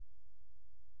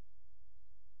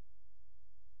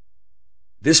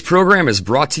This program is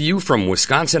brought to you from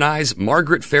Wisconsin Eye's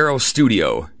Margaret Farrow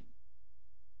Studio.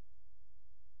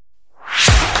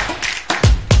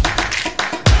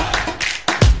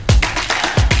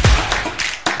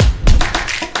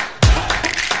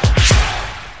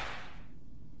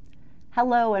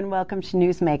 Hello and welcome to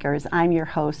Newsmakers. I'm your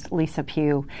host, Lisa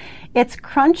Pugh. It's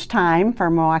crunch time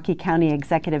for Milwaukee County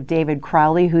Executive David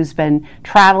Crowley, who's been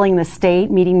traveling the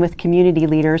state, meeting with community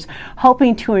leaders,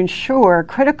 hoping to ensure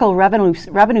critical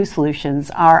revenue solutions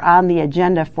are on the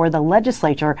agenda for the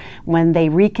legislature when they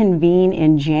reconvene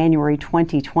in January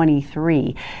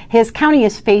 2023. His county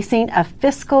is facing a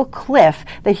fiscal cliff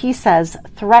that he says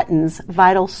threatens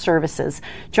vital services.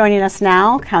 Joining us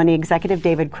now, County Executive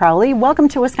David Crowley. Welcome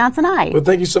to Wisconsin Eye. Well,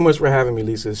 thank you so much for having me,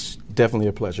 Lisa. It's definitely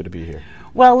a pleasure to be here.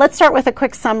 Well, let's start with a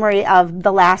quick summary of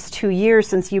the last 2 years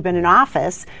since you've been in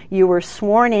office. You were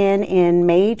sworn in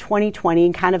May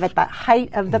 2020, kind of at the height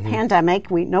of the pandemic.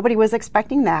 Nobody was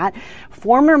expecting that.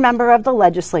 Former member of the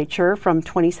legislature from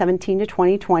 2017 to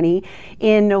 2020.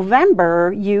 In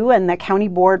November, you and the county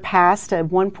board passed a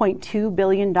 $1.2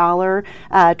 billion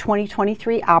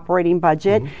 2023 operating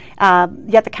budget.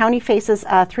 Yet the county faces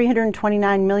a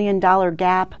 $329 million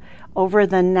gap over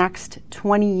the next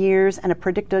 20 years and a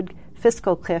predicted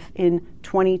fiscal cliff in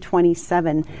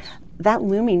 2027. Yes. That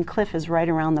looming cliff is right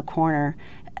around the corner.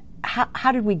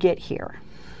 How did we get here?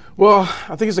 Well,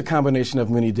 I think it's a combination of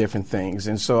many different things.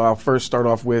 And so I'll first start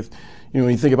off with, when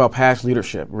you think about past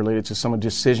leadership related to some of the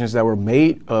decisions that were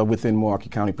made within Milwaukee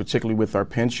County, particularly with our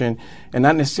pension, and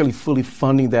not necessarily fully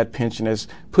funding that pension has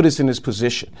put us in this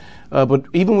position. But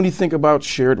even when you think about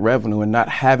shared revenue and not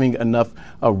having enough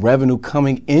revenue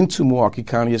coming into Milwaukee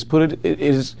County, it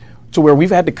is to where we've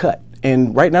had to cut.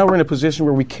 And right now we're in a position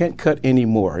where we can't cut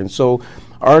anymore. And so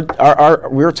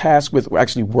we're tasked with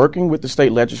actually working with the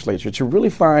state legislature to really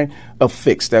find a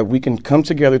fix that we can come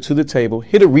together to the table,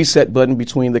 hit a reset button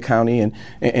between the county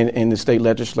and the state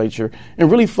legislature,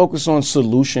 and really focus on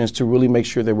solutions to really make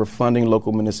sure that we're funding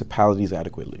local municipalities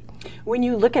adequately. When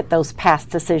you look at those past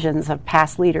decisions of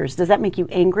past leaders, does that make you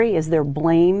angry? Is there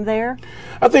blame there?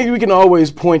 I think we can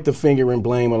always point the finger and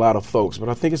blame a lot of folks, but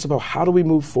I think it's about how do we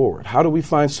move forward? How do we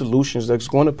find solutions that's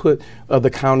going to put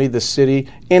the county, the city,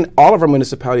 and all of our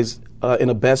municipalities in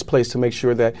a best place to make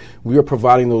sure that we are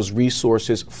providing those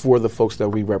resources for the folks that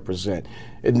we represent.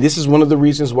 And this is one of the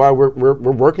reasons why we're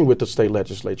working with the state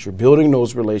legislature, building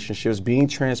those relationships, being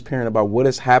transparent about what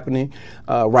is happening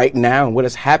right now and what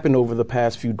has happened over the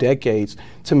past few decades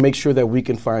to make sure that we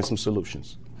can find some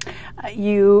solutions.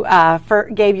 You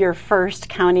gave your first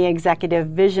county executive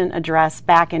vision address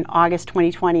back in August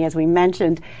 2020, as we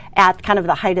mentioned, at kind of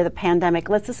the height of the pandemic.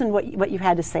 Let's listen to what you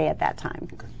had to say at that time.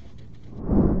 Okay.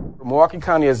 Milwaukee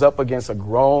County is up against a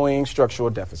growing structural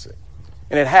deficit,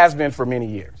 and it has been for many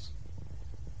years.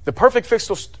 The perfect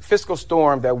fiscal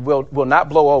storm that will not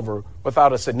blow over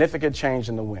without a significant change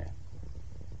in the wind.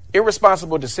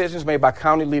 Irresponsible decisions made by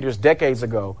county leaders decades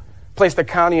ago placed the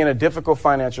county in a difficult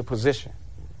financial position.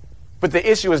 But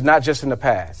the issue is not just in the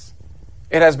past.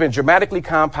 It has been dramatically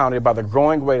compounded by the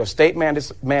growing rate of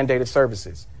state-mandated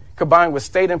services, combined with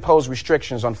state-imposed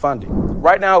restrictions on funding.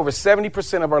 Right now, over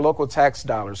 70% of our local tax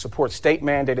dollars support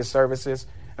state-mandated services,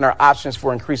 and our options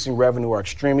for increasing revenue are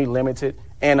extremely limited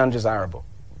and undesirable.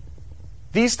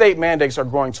 These state mandates are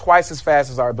growing twice as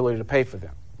fast as our ability to pay for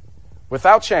them.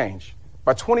 Without change,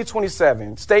 by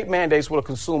 2027, state mandates will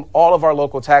consume all of our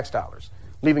local tax dollars,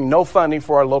 leaving no funding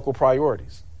for our local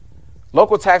priorities.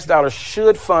 Local tax dollars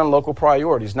should fund local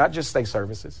priorities, not just state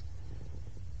services.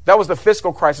 That was the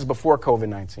fiscal crisis before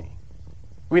COVID-19.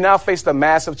 We now face the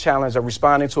massive challenge of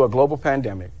responding to a global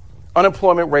pandemic,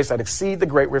 unemployment rates that exceed the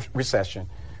Great Recession,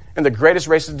 and the greatest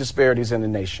racial disparities in the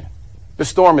nation. The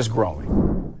storm is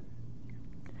growing.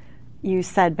 You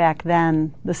said back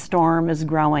then the storm is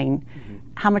growing.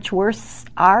 How much worse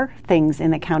are things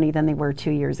in the county than they were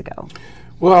 2 years ago?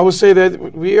 Well, I would say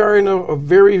that we are in a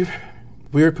very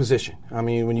weird position. I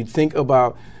mean, when you think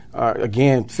about,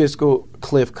 again, fiscal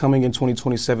cliff coming in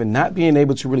 2027, not being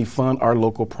able to really fund our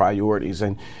local priorities.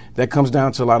 And that comes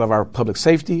down to a lot of our public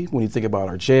safety, when you think about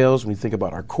our jails, when you think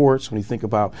about our courts, when you think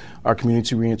about our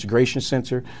community reintegration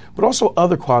center, but also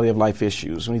other quality of life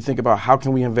issues. When you think about how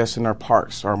can we invest in our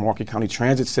parks, our Milwaukee County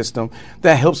transit system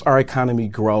that helps our economy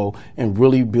grow and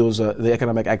really builds the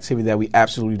economic activity that we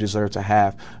absolutely deserve to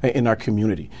have in our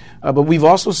community. But we've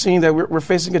also seen that we're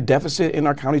facing a deficit in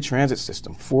our county transit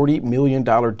system, $40 million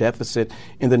deficit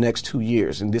in the next 2 years.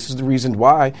 And this is the reason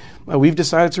why we've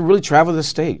decided to really travel the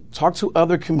state, talk to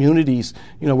other communities,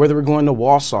 whether we're going to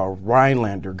Wausau,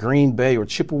 Rhinelander, Green Bay, or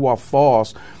Chippewa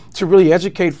Falls, to really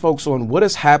educate folks on what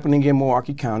is happening in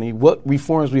Milwaukee County, what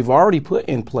reforms we've already put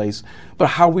in place, but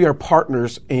how we are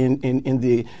partners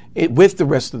with the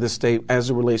rest of the state as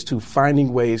it relates to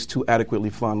finding ways to adequately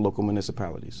fund local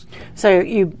municipalities. So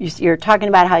you're talking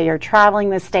about how you're traveling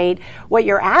the state. What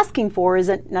you're asking for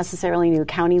isn't necessarily new.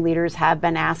 County leaders have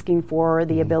been asking for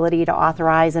the ability to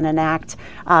authorize and enact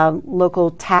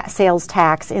local sales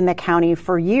tax in the county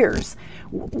for years.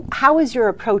 How is your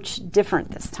approach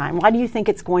different this time? Why do you think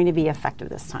it's going to be effective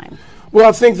this time? Well,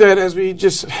 I think that as we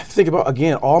just think about,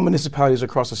 again, all municipalities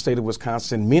across the state of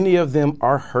Wisconsin, many of them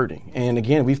are hurting. And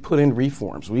again, we've put in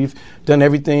reforms. We've done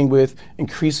everything with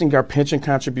increasing our pension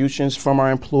contributions from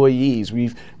our employees.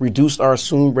 We've reduced our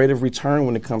assumed rate of return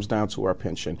when it comes down to our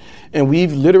pension. And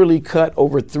we've literally cut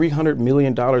over $300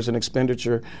 million in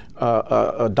expenditure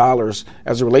dollars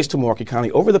as it relates to Milwaukee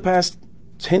County over the past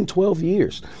 10, 12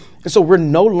 years. And so we're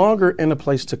no longer in a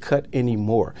place to cut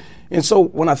anymore. And so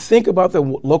when I think about the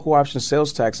local option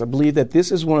sales tax, I believe that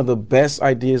this is one of the best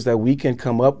ideas that we can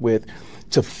come up with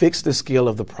to fix the scale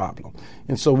of the problem.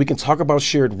 And so we can talk about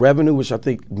shared revenue, which I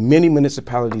think many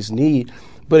municipalities need.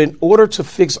 But in order to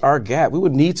fix our gap, we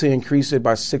would need to increase it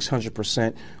by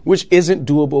 600%, which isn't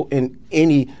doable in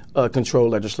any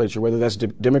controlled legislature, whether that's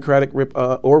Democratic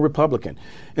or Republican.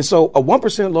 And so a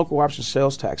 1% local option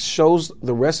sales tax shows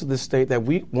the rest of the state that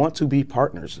we want to be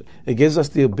partners. It gives us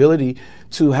the ability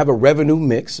to have a revenue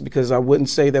mix, because I wouldn't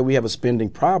say that we have a spending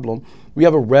problem. We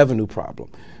have a revenue problem.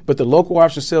 But the local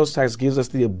option sales tax gives us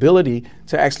the ability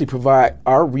to actually provide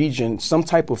our region some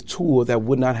type of tool that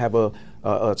would not have a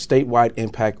statewide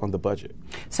impact on the budget.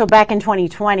 So back in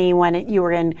 2020, when you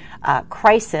were in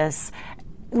crisis,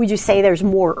 would you say there's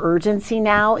more urgency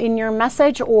now in your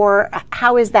message, or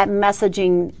how is that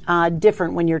messaging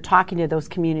different when you're talking to those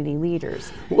community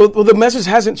leaders? Well, the message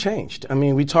hasn't changed. I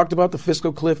mean, we talked about the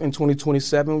fiscal cliff in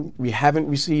 2027. We haven't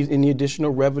received any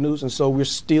additional revenues, and so we're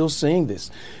still seeing this.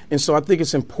 And so I think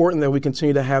it's important that we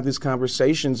continue to have these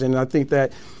conversations. And I think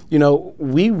that,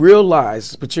 we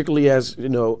realize, particularly as,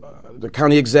 the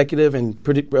county executive and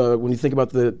when you think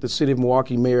about the city of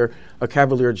Milwaukee Mayor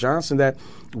Cavalier Johnson, that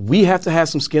we have to have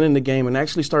some skin in the game and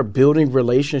actually start building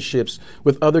relationships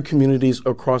with other communities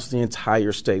across the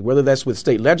entire state, whether that's with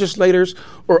state legislators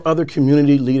or other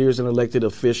community leaders and elected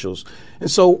officials.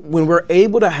 And so when we're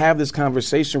able to have this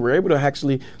conversation, we're able to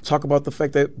actually talk about the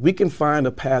fact that we can find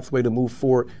a pathway to move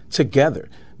forward together,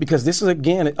 because this is,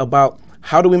 again, about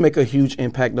how do we make a huge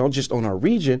impact, not just on our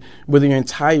region, but the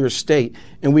entire state?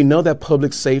 And we know that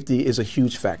public safety is a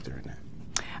huge factor in that.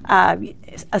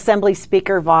 Assembly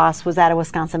Speaker Voss was at a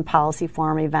Wisconsin Policy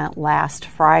Forum event last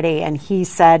Friday, and he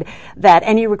said that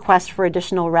any request for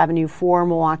additional revenue for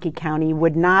Milwaukee County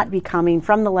would not be coming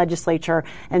from the legislature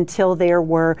until there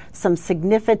were some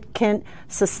significant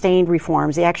sustained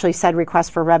reforms. He actually said requests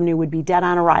for revenue would be dead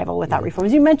on arrival without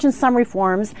reforms. You mentioned some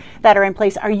reforms that are in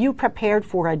place. Are you prepared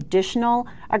for additional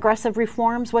aggressive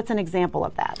reforms? What's an example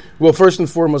of that? Well, first and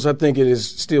foremost, I think it is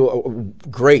still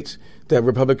great that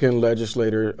Republican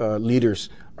leaders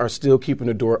are still keeping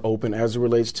the door open as it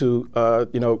relates to,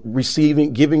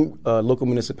 giving local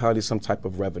municipalities some type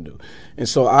of revenue. And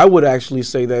so I would actually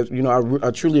say that,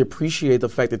 I truly appreciate the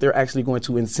fact that they're actually going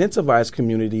to incentivize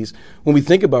communities when we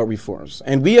think about reforms.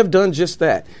 And we have done just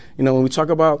that. When we talk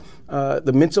about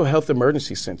the Mental Health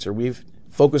Emergency Center, we've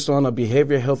focused on a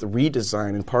behavioral health redesign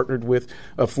and partnered with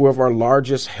 4 of our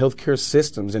largest healthcare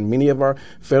systems and many of our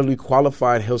federally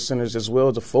qualified health centers as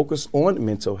well to focus on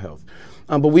mental health.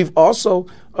 But we've also,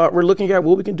 we're looking at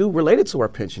what we can do related to our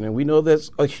pension. And we know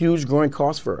that's a huge growing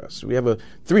cost for us. We have a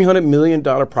 $300 million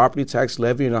property tax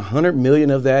levy, and $100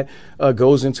 million of that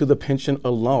goes into the pension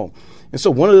alone. And so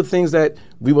one of the things that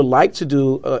we would like to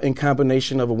do in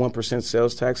combination of a 1%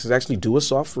 sales tax is actually do a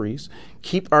soft freeze,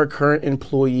 keep our current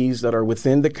employees that are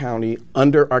within the county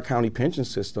under our county pension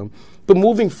system. But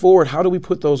moving forward, how do we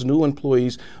put those new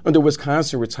employees under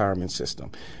Wisconsin retirement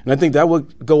system? And I think that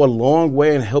would go a long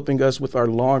way in helping us with our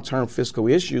long-term fiscal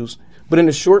issues. But in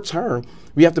the short term,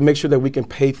 we have to make sure that we can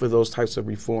pay for those types of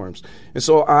reforms. And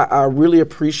so I really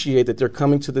appreciate that they're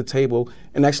coming to the table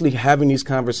and actually having these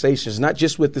conversations, not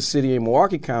just with the city of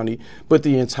Milwaukee County, but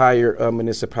the entire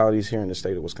municipalities here in the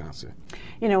state of Wisconsin.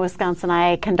 Wisconsin,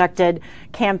 I conducted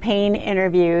campaign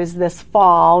interviews this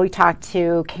fall. We talked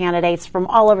to candidates from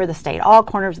all over the state, all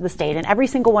corners of the state, and every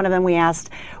single one of them we asked,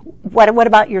 what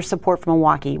about your support for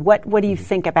Milwaukee? What do you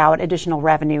think about additional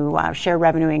revenue, share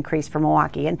revenue increase for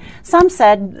Milwaukee? And some some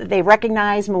said they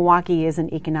recognize Milwaukee is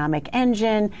an economic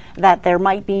engine, that there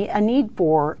might be a need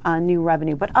for new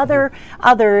revenue. But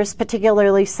others,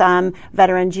 particularly some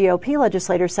veteran GOP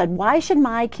legislators, said, why should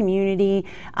my community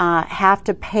have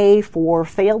to pay for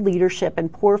failed leadership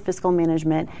and poor fiscal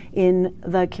management in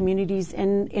the communities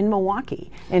in Milwaukee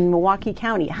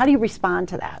County? How do you respond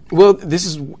to that? Well, this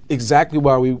is exactly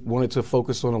why we wanted to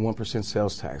focus on a 1%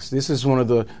 sales tax. This is one of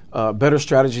the better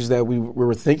strategies that we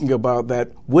were thinking about that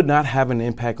would not have an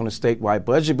impact on the statewide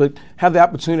budget, but have the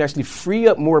opportunity to actually free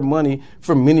up more money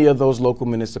for many of those local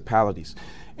municipalities.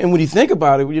 And when you think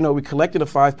about it, we collected a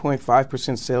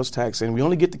 5.5% sales tax, and we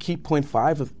only get to keep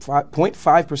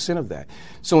 0.5% of that.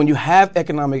 So when you have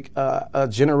economic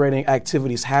generating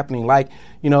activities happening, like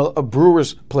a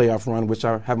Brewers playoff run, which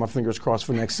I have my fingers crossed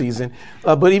for next season,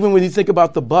 but even when you think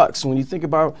about the Bucks, when you think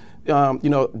about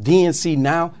DNC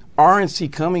now,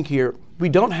 RNC coming here, we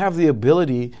don't have the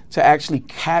ability to actually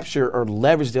capture or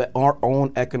leverage our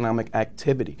own economic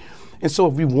activity. And so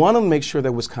if we want to make sure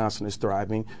that Wisconsin is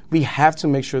thriving, we have to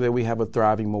make sure that we have a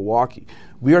thriving Milwaukee.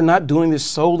 We are not doing this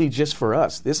solely just for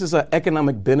us. This is an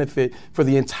economic benefit for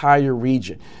the entire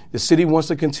region. The city wants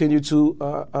to continue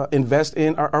to invest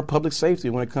in our public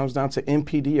safety when it comes down to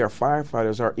MPD, our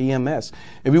firefighters, our EMS.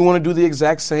 And we want to do the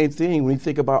exact same thing when you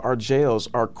think about our jails,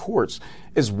 our courts,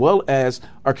 as well as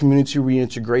our Community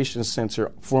Reintegration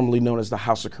Center, formerly known as the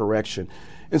House of Correction.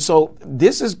 And so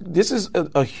this is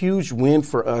a huge win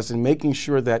for us in making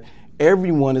sure that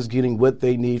everyone is getting what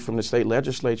they need from the state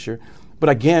legislature. But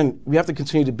again, we have to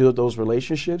continue to build those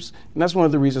relationships, and that's one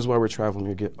of the reasons why we're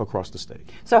traveling across the state.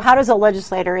 So how does a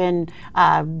legislator in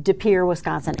De Pere,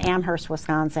 Wisconsin, Amherst,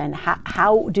 Wisconsin,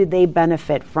 how do they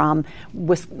benefit from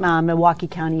Milwaukee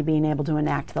County being able to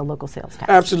enact the local sales tax?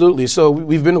 Absolutely. So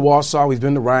we've been to Wausau, we've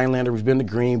been to Rhinelander, we've been to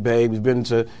Green Bay, we've been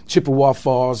to Chippewa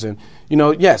Falls, and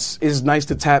yes, it's nice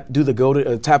to do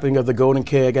the tapping of the golden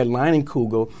keg at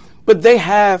Leinenkugel. But they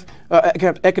have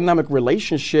an economic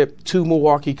relationship to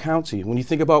Milwaukee County. When you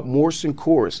think about Morse and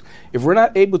Coors, if we're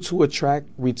not able to attract,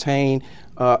 retain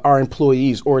our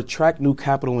employees or attract new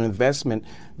capital and investment,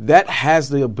 that has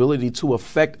the ability to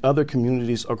affect other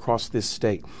communities across this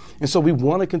state. And so we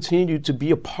want to continue to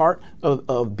be a part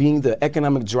of being the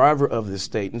economic driver of this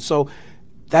state. And so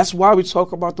that's why we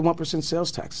talk about the 1%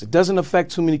 sales tax. It doesn't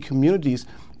affect too many communities,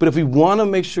 but if we want to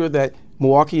make sure that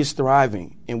Milwaukee is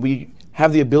thriving and we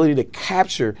have the ability to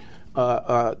capture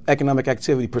economic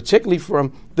activity, particularly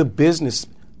from the businesses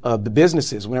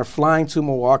when they're flying to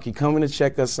Milwaukee, coming to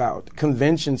check us out,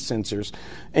 convention centers,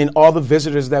 and all the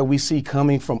visitors that we see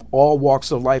coming from all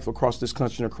walks of life across this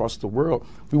country and across the world.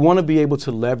 We want to be able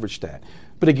to leverage that.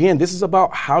 But again, this is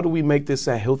about how do we make this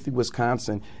a healthy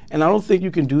Wisconsin, and I don't think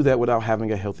you can do that without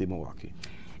having a healthy Milwaukee.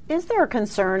 Is there a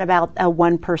concern about a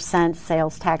 1%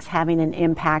 sales tax having an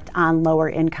impact on lower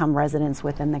income residents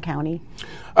within the county?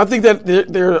 I think that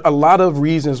there are a lot of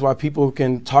reasons why people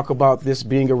can talk about this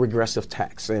being a regressive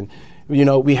tax. And,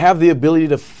 we have the ability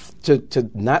to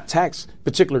not tax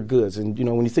particular goods. And,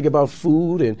 when you think about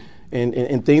food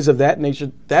and things of that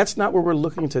nature, that's not what we're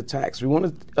looking to tax. We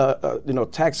want to,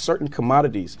 tax certain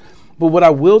commodities. But what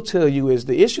I will tell you is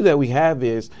the issue that we have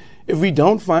is if we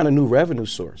don't find a new revenue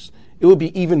source, it would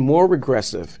be even more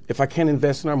regressive if I can't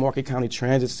invest in our Milwaukee County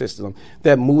transit system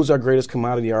that moves our greatest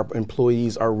commodity, our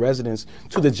employees, our residents,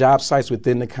 to the job sites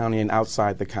within the county and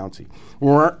outside the county.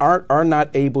 We are not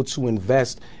able to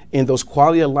invest in those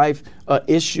quality of life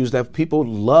issues that people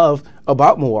love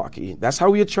about Milwaukee. That's how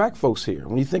we attract folks here.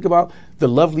 When you think about the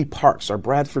lovely parks, our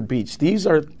Bradford Beach, these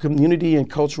are community and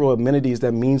cultural amenities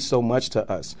that mean so much to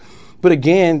us. But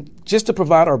again, just to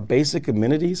provide our basic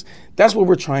amenities, that's what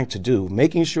we're trying to do,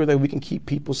 making sure that we can keep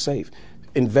people safe,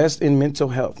 invest in mental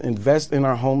health, invest in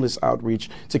our homeless outreach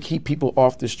to keep people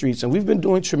off the streets. And we've been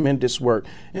doing tremendous work.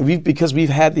 And because we've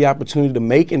had the opportunity to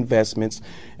make investments,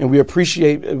 and we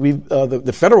appreciate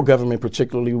the federal government,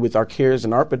 particularly with our CARES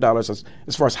and ARPA dollars,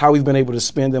 as far as how we've been able to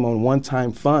spend them on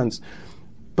one-time funds.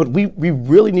 But we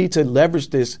really need to leverage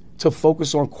this to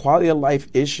focus on quality of life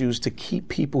issues to keep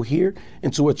people here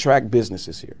and to attract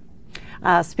businesses here.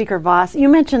 Speaker Vos, you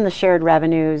mentioned the shared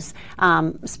revenues.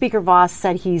 Speaker Vos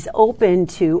said he's open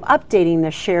to updating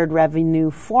the shared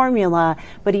revenue formula,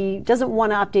 but he doesn't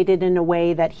want to update it in a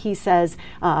way that he says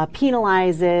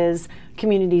penalizes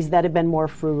communities that have been more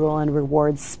frugal and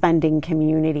reward spending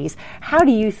communities. How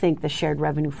do you think the shared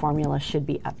revenue formula should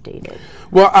be updated?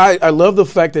 Well, I love the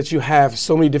fact that you have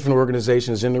so many different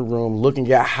organizations in the room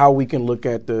looking at how we can look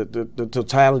at the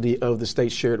totality of the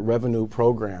state shared revenue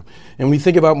program. And when we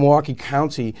think about Milwaukee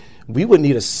County, we would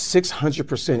need a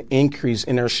 600% increase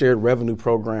in our shared revenue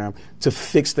program to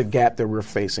fix the gap that we're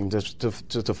facing,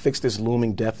 to fix this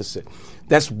looming deficit.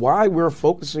 That's why we're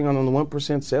focusing on the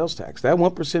 1% sales tax. That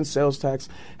 1% sales tax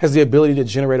has the ability to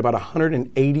generate about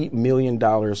 $180 million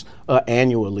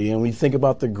annually. And when you think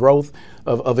about the growth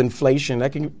of inflation,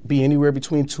 that can be anywhere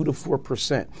between 2 to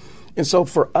 4%. And so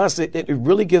for us, it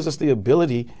really gives us the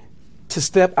ability to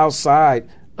step outside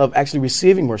of actually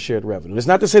receiving more shared revenue. It's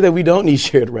not to say that we don't need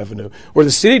shared revenue or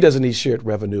the city doesn't need shared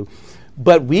revenue,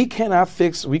 but we cannot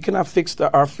fix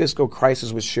our fiscal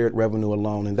crisis with shared revenue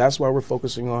alone, and that's why we're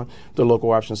focusing on the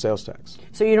local option sales tax.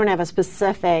 So you don't have a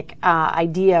specific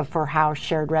idea for how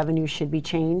shared revenue should be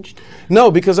changed? No,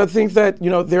 because I think that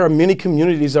there are many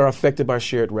communities that are affected by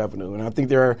shared revenue, and I think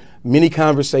there are many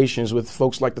conversations with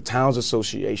folks like the Towns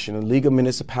Association and League of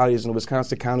Municipalities and the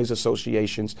Wisconsin Counties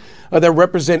Associations that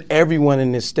represent everyone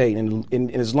in this state,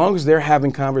 and as long as they're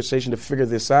having conversation to figure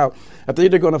this out, I think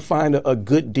they're going to find a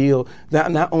good deal that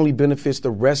not only benefits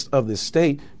the rest of the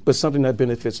state, but something that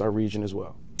benefits our region as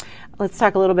well. Let's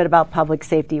talk a little bit about public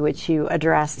safety, which you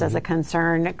addressed as a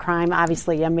concern. Crime,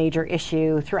 obviously a major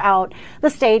issue throughout the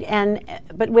state,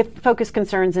 but with focused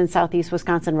concerns in southeast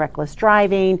Wisconsin, reckless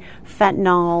driving,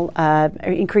 fentanyl,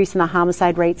 increase in the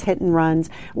homicide rates, hit and runs.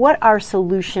 What are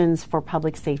solutions for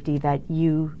public safety that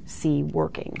you see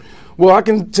working? Well, I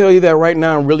can tell you that right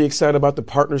now I'm really excited about the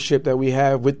partnership that we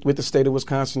have with the state of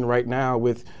Wisconsin right now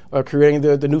with creating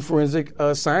the new forensic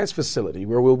science facility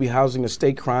where we'll be housing the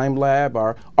state crime lab,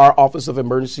 our Office of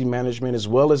Emergency Management, as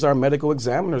well as our medical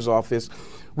examiner's office,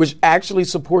 which actually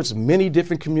supports many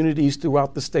different communities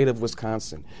throughout the state of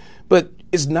Wisconsin. But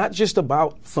it's not just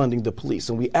about funding the police,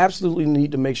 and we absolutely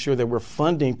need to make sure that we're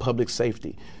funding public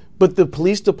safety. But the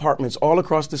police departments all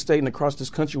across the state and across this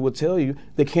country will tell you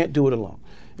they can't do it alone.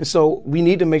 And so we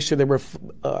need to make sure that we're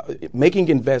making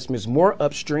investments more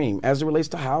upstream as it relates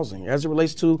to housing, as it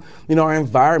relates to our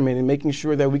environment, and making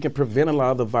sure that we can prevent a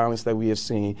lot of the violence that we have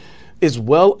seen, as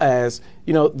well as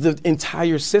the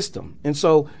entire system. And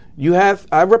so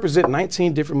I represent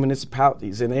 19 different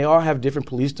municipalities, and they all have different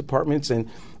police departments.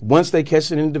 And once they catch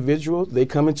an individual, they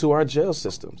come into our jail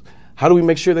systems. How do we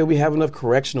make sure that we have enough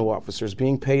correctional officers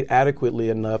being paid adequately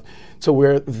enough to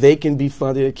where they can be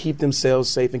funded to keep themselves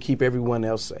safe and keep everyone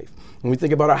else safe? When we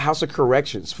think about our House of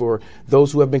Corrections for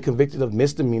those who have been convicted of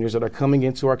misdemeanors that are coming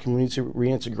into our community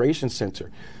reintegration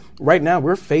center, right now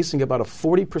we're facing about a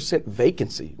 40%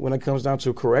 vacancy when it comes down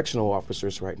to correctional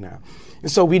officers right now.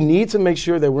 And so we need to make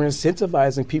sure that we're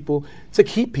incentivizing people to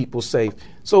keep people safe.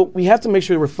 So we have to make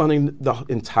sure that we're funding the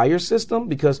entire system,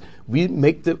 because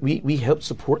we help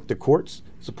support the courts,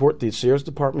 support the sheriff's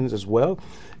departments as well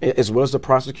as the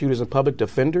prosecutors and public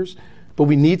defenders. But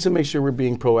we need to make sure we're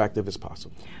being proactive as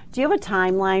possible. Do you have a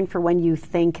timeline for when you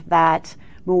think that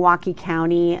Milwaukee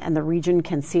County and the region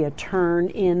can see a turn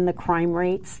in the crime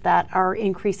rates that are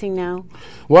increasing now?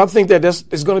 Well, I think that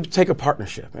it's going to take a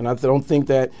partnership. And I don't think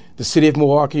that the city of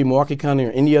Milwaukee County,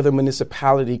 or any other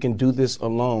municipality can do this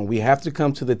alone. We have to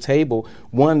come to the table,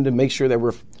 one, to make sure that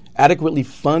we're adequately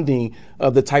funding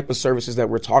the type of services that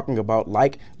we're talking about,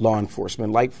 like law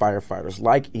enforcement, like firefighters,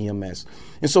 like EMS.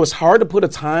 And so it's hard to put a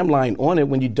timeline on it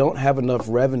when you don't have enough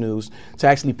revenues to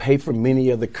actually pay for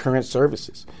many of the current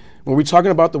services. When we're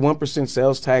talking about the 1%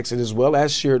 sales tax, and as well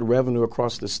as shared revenue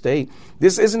across the state,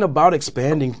 this isn't about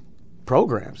expanding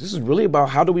programs. This is really about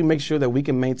how do we make sure that we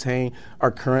can maintain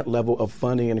our current level of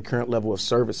funding and the current level of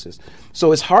services.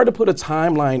 So it's hard to put a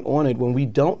timeline on it when we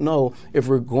don't know if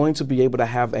we're going to be able to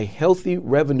have a healthy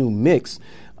revenue mix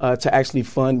to actually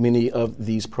fund many of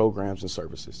these programs and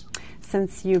services.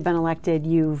 Since you've been elected,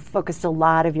 you've focused a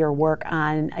lot of your work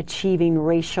on achieving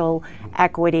racial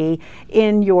equity.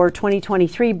 In your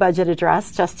 2023 budget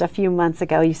address just a few months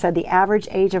ago, you said the average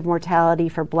age of mortality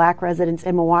for Black residents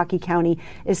in Milwaukee County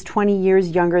is 20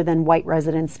 years younger than white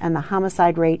residents, and the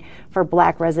homicide rate for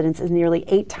Black residents is nearly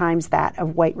 8 times that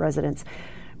of white residents.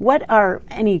 What are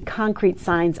any concrete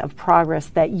signs of progress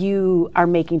that you are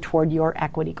making toward your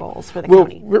equity goals for the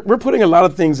county? We're putting a lot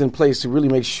of things in place to really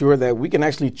make sure that we can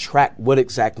actually track what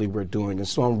exactly we're doing. And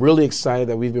so I'm really excited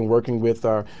that we've been working with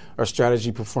our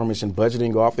strategy, performance, and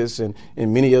budgeting office and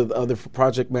many of the other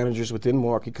project managers within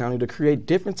Milwaukee County to create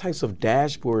different types of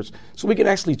dashboards so we can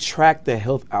actually track the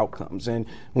health outcomes. And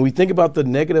when we think about the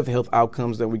negative health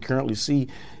outcomes that we currently see,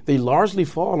 they largely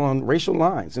fall on racial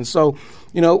lines. And so,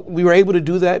 we were able to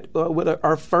do that with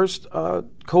our first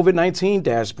COVID-19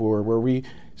 dashboard, where we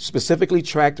specifically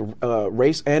tracked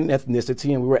race and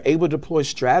ethnicity, and we were able to deploy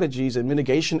strategies and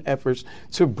mitigation efforts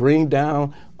to bring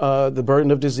down the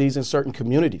burden of disease in certain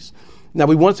communities. Now,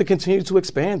 we want to continue to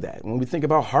expand that when we think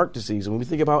about heart disease, when we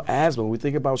think about asthma, when we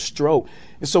think about stroke.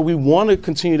 And so we want to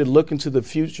continue to look into the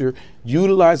future,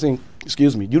 utilizing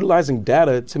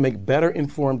data to make better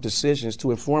informed decisions,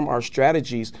 to inform our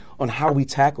strategies on how we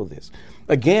tackle this.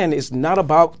 Again, it's not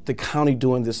about the county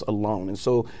doing this alone. And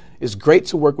so it's great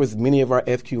to work with many of our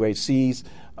FQHCs,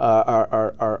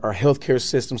 our healthcare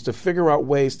systems, to figure out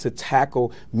ways to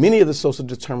tackle many of the social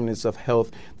determinants of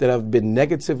health that have been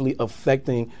negatively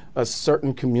affecting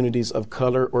certain communities of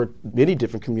color, or many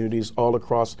different communities all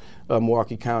across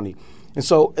Milwaukee County. And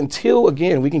so until,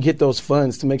 again, we can get those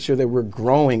funds to make sure that we're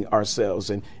growing ourselves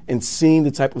and seeing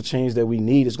the type of change that we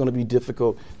need, it's going to be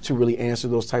difficult to really answer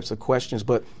those types of questions.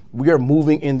 But we are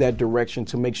moving in that direction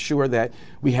to make sure that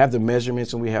we have the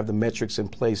measurements and we have the metrics in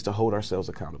place to hold ourselves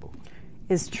accountable.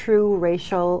 Is true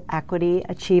racial equity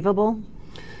achievable?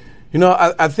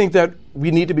 I think that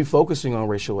we need to be focusing on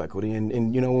racial equity.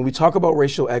 And when we talk about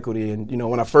racial equity, and,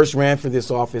 when I first ran for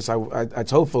this office, I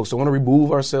told folks I want to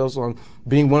remove ourselves on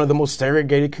being one of the most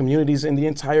segregated communities in the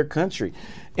entire country.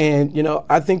 And,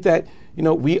 I think that,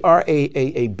 we are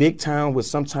a big town with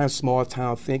sometimes small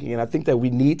town thinking. And I think that we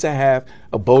need to have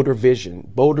a bolder vision,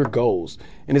 bolder goals.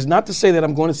 And it's not to say that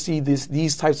I'm going to see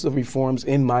these types of reforms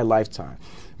in my lifetime.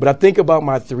 But I think about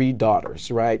my three daughters,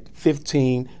 right?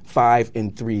 15, 5,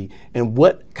 and 3, and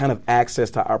what kind of access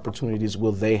to opportunities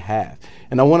will they have?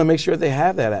 And I want to make sure they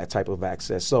have that type of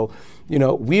access. So,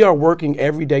 we are working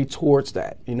every day towards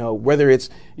that, whether it's,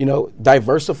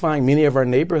 diversifying many of our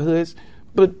neighborhoods,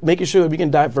 but making sure that we can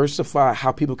diversify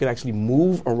how people can actually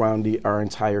move around our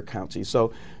entire county.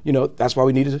 So, that's why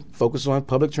we need to focus on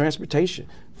public transportation,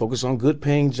 focus on good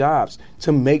paying jobs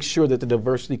to make sure that the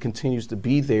diversity continues to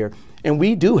be there. And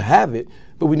we do have it,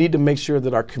 but we need to make sure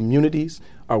that our communities,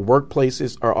 our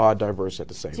workplaces are all diverse at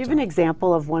the same time. Do you have an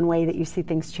example of one way that you see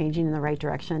things changing in the right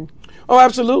direction? Oh,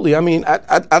 absolutely. I mean,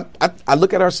 I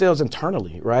look at ourselves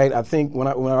internally, right? I think when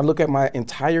I look at my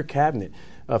entire cabinet,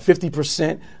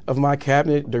 50% of my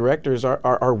cabinet directors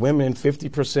are women, and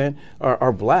 50%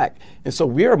 are black. And so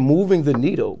we are moving the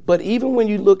needle. But even when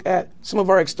you look at some of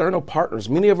our external partners,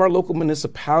 many of our local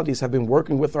municipalities have been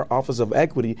working with our Office of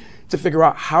Equity to figure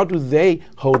out how do they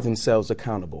hold themselves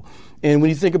accountable. And when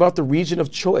you think about the Region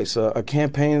of Choice, a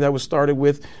campaign that was started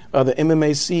with the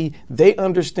MMAC, they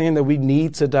understand that we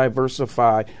need to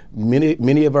diversify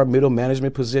many of our middle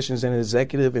management positions and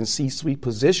executive and C-suite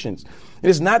positions. And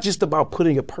it's not just about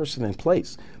putting a person in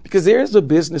place, because there is a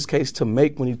business case to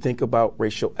make when you think about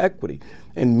racial equity.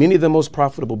 And many of the most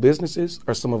profitable businesses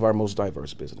are some of our most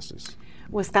diverse businesses.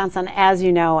 Wisconsin, as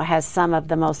you know, has some of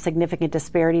the most significant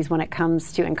disparities when it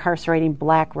comes to incarcerating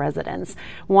black residents.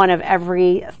 1 of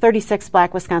every 36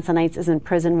 black Wisconsinites is in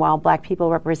prison, while black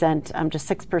people represent just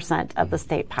 6% of the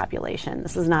state population.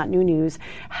 This is not new news.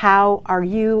 How are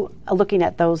you looking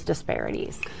at those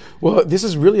disparities? Well, this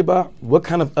is really about what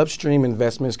kind of upstream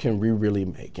investments can we really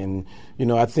make. And,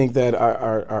 I think that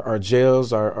our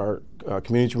jails, our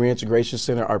Community Reintegration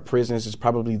Center, our prisons is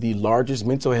probably the largest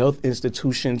mental health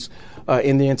institutions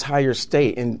in the entire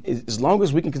state. And as long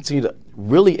as we can continue to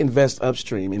really invest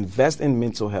upstream, invest in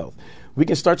mental health, we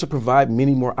can start to provide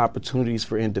many more opportunities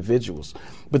for individuals.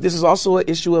 But this is also an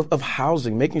issue of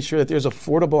housing, making sure that there's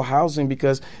affordable housing,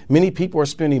 because many people are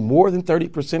spending more than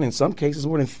 30%, in some cases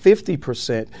more than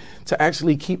 50%, to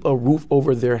actually keep a roof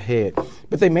over their head.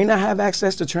 But they may not have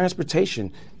access to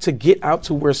transportation to get out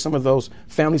to where some of those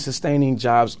family-sustaining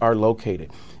jobs are located.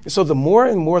 And so the more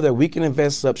and more that we can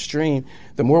invest upstream,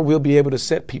 the more we'll be able to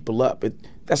set people up.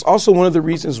 That's also one of the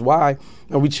reasons why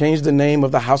we changed the name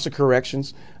of the House of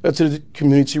Corrections to the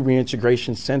Community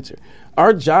Reintegration Center.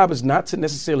 Our job is not to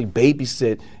necessarily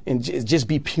babysit and just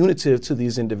be punitive to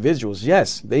these individuals.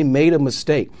 Yes, they made a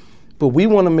mistake, but we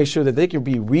want to make sure that they can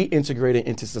be reintegrated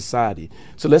into society.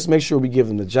 So let's make sure we give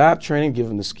them the job training, give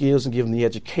them the skills, and give them the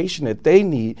education that they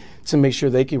need to make sure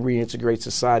they can reintegrate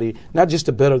society, not just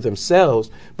to better themselves,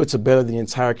 but to better the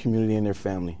entire community and their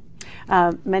family.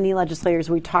 Many legislators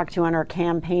we talked to on our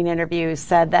campaign interviews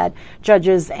said that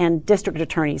judges and district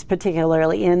attorneys,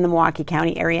 particularly in the Milwaukee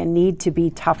County area, need to be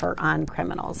tougher on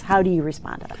criminals. How do you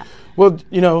respond to that? Well,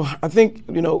 I think,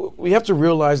 we have to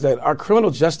realize that our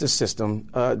criminal justice system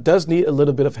does need a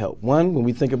little bit of help. One, when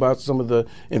we think about some of the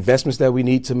investments that we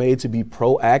need to make to be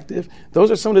proactive,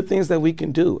 those are some of the things that we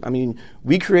can do. I mean,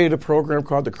 we created a program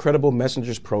called the Credible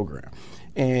Messengers Program.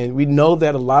 And we know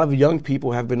that a lot of young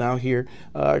people have been out here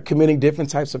committing different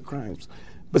types of crimes.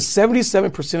 But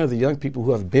 77% of the young people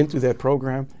who have been through that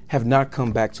program have not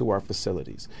come back to our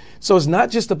facilities. So it's not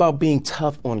just about being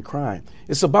tough on crime.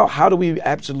 It's about how do we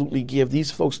absolutely give these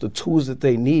folks the tools that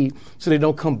they need so they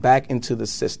don't come back into the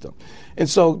system. And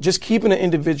so just keeping an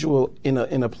individual in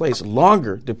a place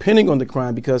longer, depending on the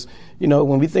crime, because, you know,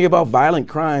 when we think about violent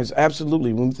crimes,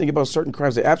 absolutely, when we think about certain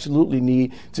crimes, they absolutely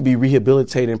need to be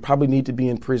rehabilitated and probably need to be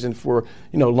in prison for,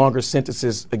 you know, longer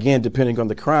sentences, again, depending on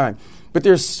the crime. But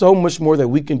there's so much more that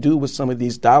we can do with some of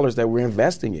these dollars that we're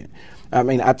investing in. I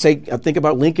mean, I think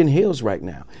about Lincoln Hills right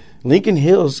now. Lincoln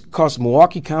Hills costs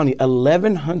Milwaukee County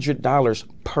 $1,100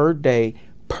 per day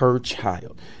per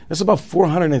child. That's about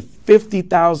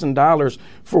 $450,000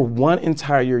 for one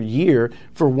entire year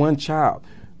for one child.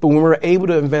 But when we're able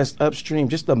to invest upstream,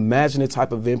 just imagine the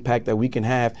type of impact that we can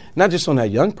have, not just on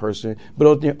that young person,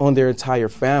 but on their entire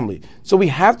family. So we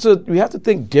have to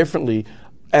think differently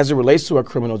as it relates to our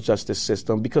criminal justice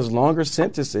system, because longer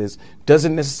sentences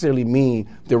doesn't necessarily mean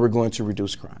that we're going to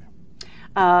reduce crime.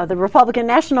 The Republican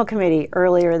National Committee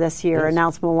earlier this year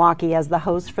announced Milwaukee as the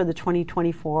host for the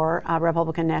 2024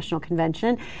 Republican National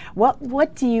Convention.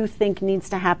 What do you think needs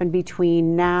to happen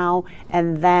between now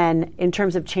and then in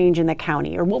terms of change in the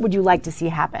county, or what would you like to see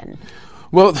happen?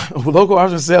 Well, local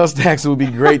option sales tax would be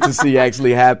great to see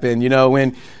actually happen. You know,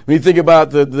 when you think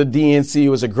about the DNC, it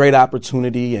was a great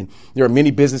opportunity, and there are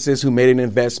many businesses who made an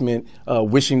investment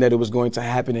wishing that it was going to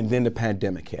happen, and then the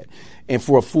pandemic hit. And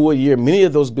for a full year, many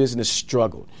of those businesses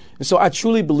struggled. And so I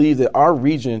truly believe that our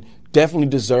region definitely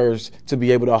deserves to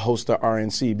be able to host the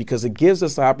RNC, because it gives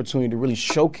us the opportunity to really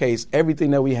showcase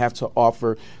everything that we have to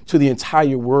offer to the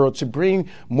entire world, to bring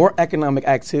more economic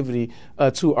activity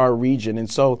to our region. And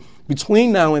so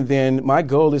between now and then, my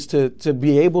goal is to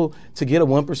be able to get a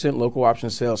 1% local option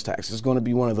sales tax. It's going to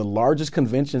be one of the largest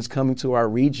conventions coming to our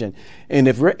region. And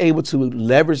if we're able to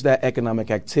leverage that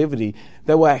economic activity,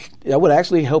 that would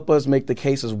actually help us make the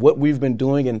case as what we've been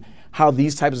doing and how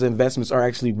these types of investments are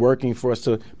actually working for us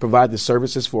to provide the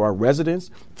services for our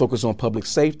residents, focus on public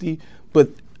safety, but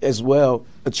as well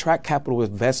attract capital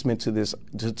investment to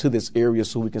this area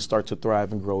so we can start to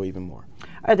thrive and grow even more.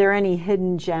 Are there any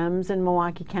hidden gems in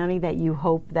Milwaukee County that you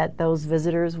hope that those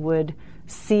visitors would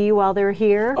see while they're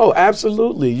here? Oh,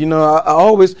 absolutely. You know, I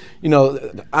always, you know,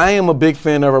 I am a big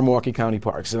fan of our Milwaukee County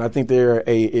parks, and I think they're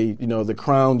the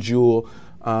crown jewel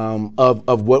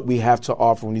of what we have to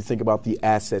offer when you think about the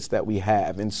assets that we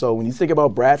have. And so when you think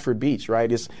about Bradford Beach,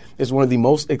 right, it's one of the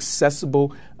most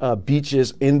accessible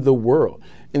beaches in the world.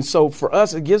 And so for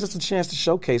us, it gives us a chance to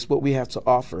showcase what we have to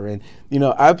offer. And, you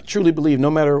know, I truly believe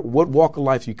no matter what walk of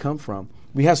life you come from,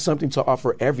 we have something to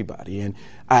offer everybody. And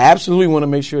I absolutely want to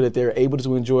make sure that they're able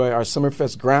to enjoy our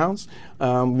Summerfest grounds,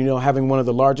 having one of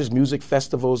the largest music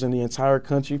festivals in the entire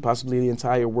country, possibly the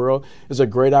entire world, is a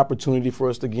great opportunity for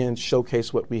us to, again,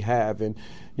 showcase what we have. And,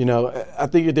 you know, I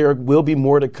think there will be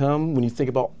more to come when you think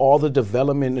about all the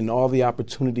development and all the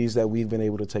opportunities that we've been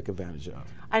able to take advantage of.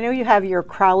 I know you have your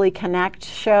Crowley Connect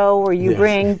show where you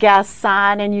bring guests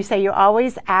on, and you say you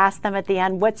always ask them at the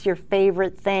end, what's your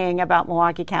favorite thing about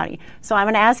Milwaukee County? So I'm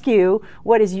going to ask you,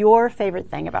 what is your favorite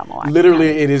thing about Milwaukee Literally,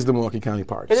 County? It is the Milwaukee County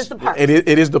parks. It is the parks. It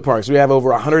is the parks. We have over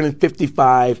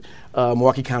 155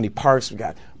 Milwaukee County parks. We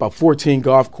got about 14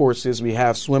 golf courses. We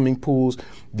have swimming pools.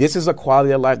 This is a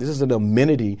quality of life. This is an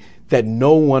amenity that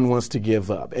no one wants to give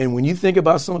up. And when you think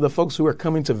about some of the folks who are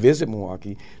coming to visit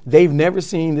Milwaukee, they've never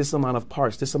seen this amount of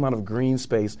parks, this amount of green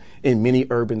space in many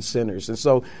urban centers. And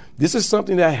so this is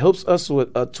something that helps us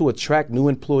to attract new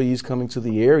employees coming to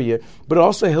the area, but it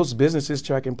also helps businesses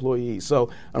attract employees. So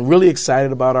I'm really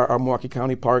excited about our Milwaukee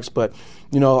County parks. But,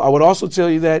 you know, I would also tell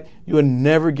you that you will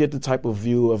never get the type of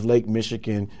view of Lake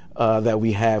Michigan that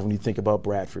we have when you think about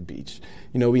Bradford Beach.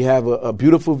 You know, we have a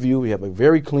beautiful view, we have a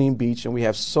very clean beach, and we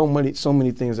have so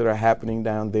many things that are happening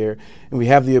down there. And we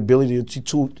have the ability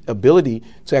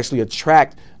to actually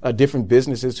attract different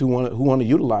businesses who want to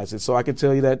utilize it. So I can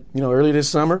tell you that, you know, earlier this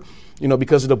summer, you know,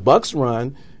 because of the Bucks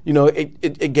run, you know,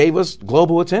 it gave us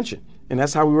global attention. And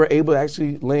that's how we were able to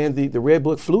actually land the Red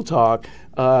Book Flutog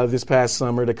this past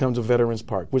summer to come to Veterans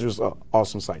Park, which was an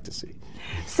awesome sight to see.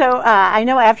 So I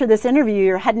know after this interview,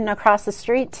 you're heading across the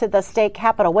street to the state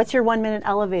capitol. What's your 1-minute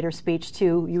elevator speech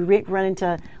to you run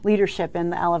into leadership in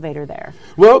the elevator there?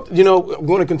 Well, you know, we're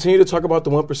going to continue to talk about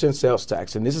the 1% sales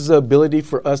tax. And this is the ability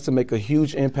for us to make a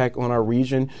huge impact on our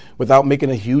region without making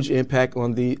a huge impact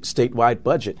on the statewide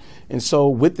budget. And so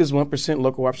with this 1%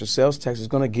 local option sales tax, it's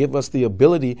going to give us the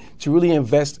ability to really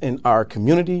invest in our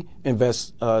community,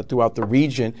 invest throughout the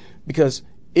region, because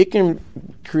it can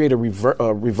create a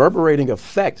reverberating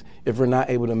effect if we're not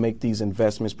able to make these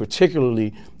investments,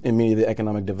 particularly in many of the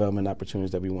economic development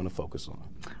opportunities that we want to focus on.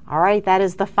 All right, that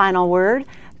is the final word.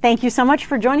 Thank you so much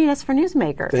for joining us for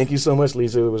Newsmakers. Thank you so much,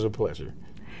 Lisa. It was a pleasure.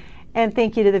 And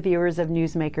thank you to the viewers of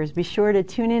Newsmakers. Be sure to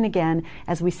tune in again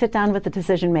as we sit down with the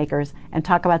decision makers and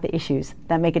talk about the issues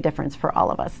that make a difference for all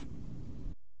of us.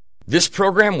 This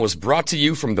program was brought to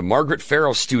you from the Margaret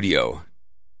Farrow Studio.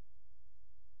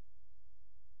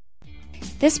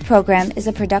 This program is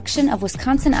a production of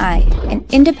Wisconsin Eye, an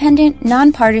independent,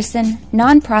 nonpartisan,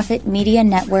 nonprofit media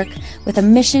network with a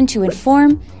mission to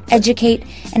inform, educate,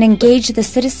 and engage the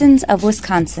citizens of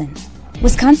Wisconsin.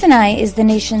 Wisconsin Eye is the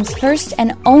nation's first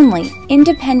and only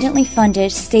independently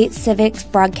funded state civics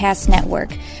broadcast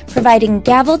network, providing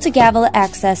gavel-to-gavel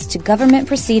access to government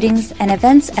proceedings and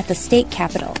events at the state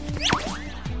capitol.